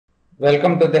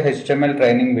Welcome to the HTML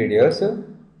training videos.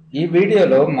 ఈ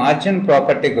వీడియోలో margin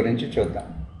property గురించి చూద్దాం.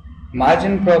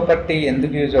 మార్జిన్ ప్రాపర్టీ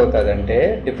ఎందుకు యూజ్ అవుతుందంటే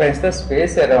defines the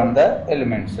space around the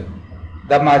elements.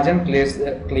 The margin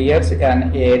clears an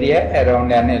area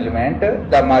around an element.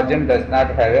 The margin does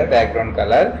not have a background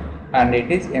color and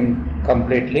it is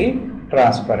completely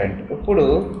transparent. ఇప్పుడు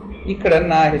ఇక్కడ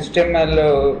నా HTML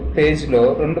పేజ్లో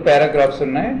రెండు paragraphs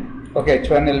ఉన్నాయి. ఒక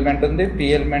H1 element ఉంది, P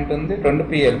element ఉంది, రెండు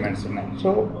P ఎలిమెంట్స్ ఉన్నాయి. సో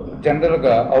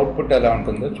జనరల్గా అవుట్పుట్ ఎలా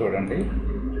ఉంటుందో చూడండి.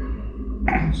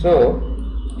 సో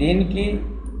దీనికి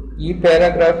ఈ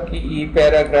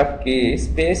పారాగ్రాఫ్కి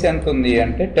స్పేస్ ఎంత ఉంది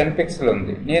అంటే 10 పిక్సెల్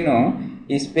ఉంది. నేను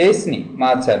ఈ స్పేస్ని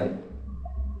మార్చాలి.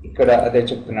 ఇక్కడ అదే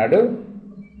చెప్తున్నాడు,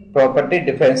 property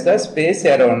defines the space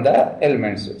around the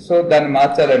elements. So దాన్ని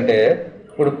మార్చాలంటే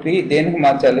ఇప్పుడు P దేనికి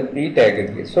మార్చాలి? P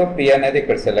ట్యాగ్కి. సో P అనేది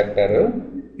ఇక్కడ సెలెక్టర్,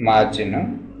 మార్జిన్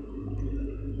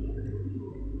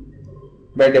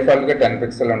బై డిఫాల్ట్గా 10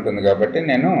 పిక్సెల్ ఉంటుంది కాబట్టి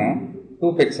నేను 2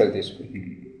 పిక్సెల్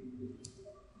తీసుకుంటున్నాను,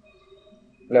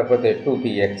 లేకపోతే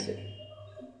 2px.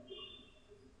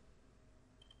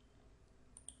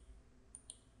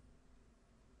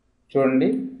 చూడండి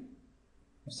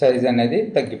సైజ్ అనేది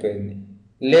తగ్గిపోయింది.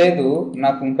 లేదు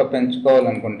నాకు ఇంకా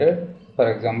పెంచుకోవాలనుకుంటే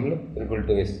ఫర్ ఎగ్జాంపుల్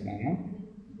 2 ఇస్తున్నాను.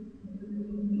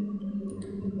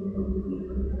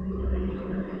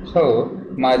 సో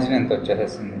మార్జిన్ ఎంత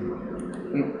వచ్చేస్తుంది.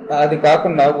 అది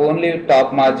కాకుండా only top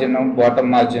margin,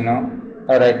 bottom margin,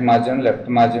 right margin, left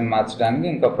margin మార్చడానికి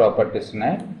ఇంకా ప్రాపర్టీస్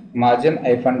ఉన్నాయి. మార్జిన్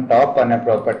 -టాప్ అనే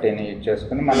ప్రాపర్టీని యూజ్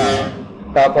చేసుకుని మనం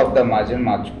టాప్ ఆఫ్ ద మార్జిన్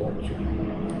మార్చుకోవచ్చు.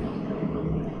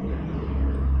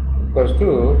 ఈక్వల్స్ టు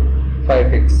 5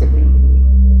 పిక్సెల్,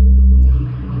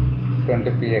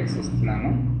 20px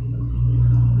ఇస్తున్నాను.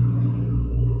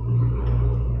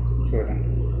 చూడండి,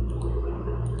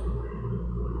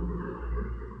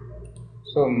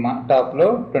 సో మా టాప్లో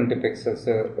 20 పిక్సెల్స్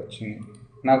వచ్చింది.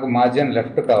 నాకు మార్జిన్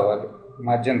లెఫ్ట్ కావాలి,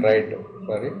 మార్జిన్ రైట్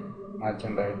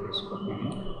తీసుకుంటున్నాను.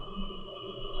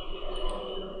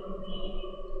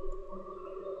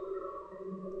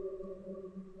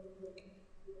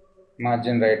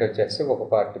 మార్జిన్ రైట్ వచ్చేసి ఒక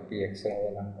 40px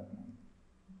అవ్వాలనుకుంటున్నాను.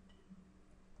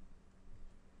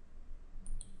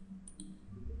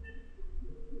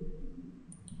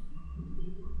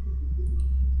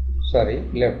 Sorry,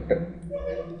 left.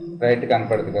 రైట్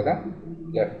కనపడదు కదా,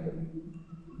 లెఫ్ట్.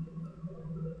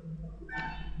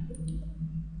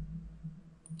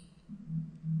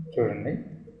 చూడండి,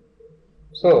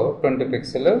 సో 20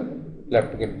 పిక్సెల్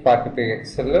లెఫ్ట్కి, 40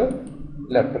 పిక్సెల్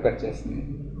లెఫ్ట్కి వచ్చేసింది.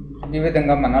 ఈ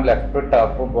విధంగా మనం లెఫ్ట్,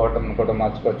 టాప్, బాటమ్ కూడా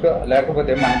మార్చుకోవచ్చు.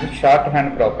 లేకపోతే మనకి షార్ట్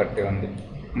హ్యాండ్ ప్రాపర్టీ ఉంది.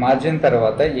 మార్జిన్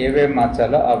తర్వాత ఏవేవి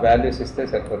మార్చాలో ఆ వాల్యూస్ ఇస్తే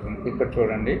సరిపోతుంది. ఇక్కడ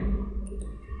చూడండి,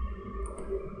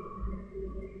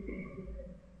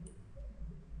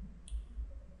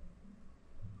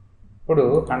 ఇప్పుడు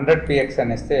 100px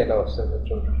అనేస్తే ఎలా వస్తుందో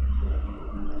చూడండి.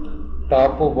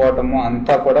 టాప్, బాటము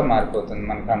అంతా కూడా మారిపోతుంది,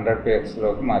 మనకు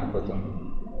 100pxలోకి మారిపోతుంది.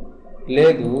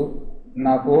 లేదు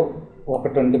నాకు ఒక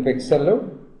 20 పిక్సెల్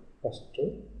ఫస్ట్,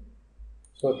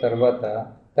 సో తర్వాత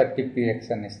 30px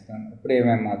అని ఇస్తాను. ఇప్పుడు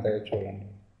ఏమేమి మారుతాయో చూడండి.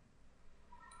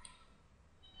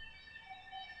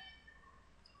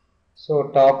 సో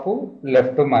టాపు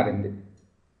లెఫ్ట్ మారింది.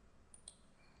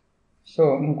 సో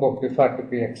ఇంకొకటి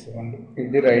 40px ఉంది,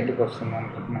 ఇది రైట్కి వస్తుంది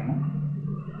అనుకుంటున్నాను.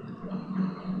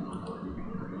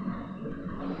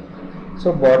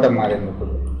 సో బాటమ్ మారింది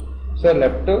ఇప్పుడు. సో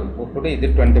లెఫ్ట్ ఇప్పుడు ఇది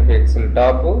 20 pixel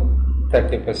top,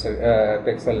 30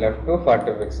 pixel left,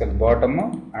 40 pixel bottom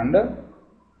and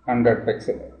 100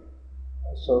 pixel.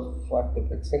 So 40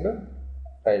 pixel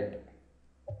right.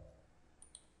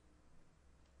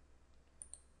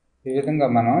 ఈ విధంగా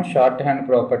మనం షార్ట్ హ్యాండ్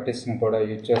ప్రాపర్టీస్ని కూడా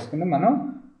యూజ్ చేసుకుని మనం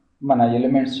మన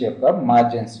ఎలిమెంట్స్ యొక్క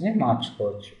మార్జిన్స్ని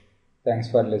మార్చుకోవచ్చు. Thanks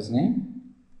for listening.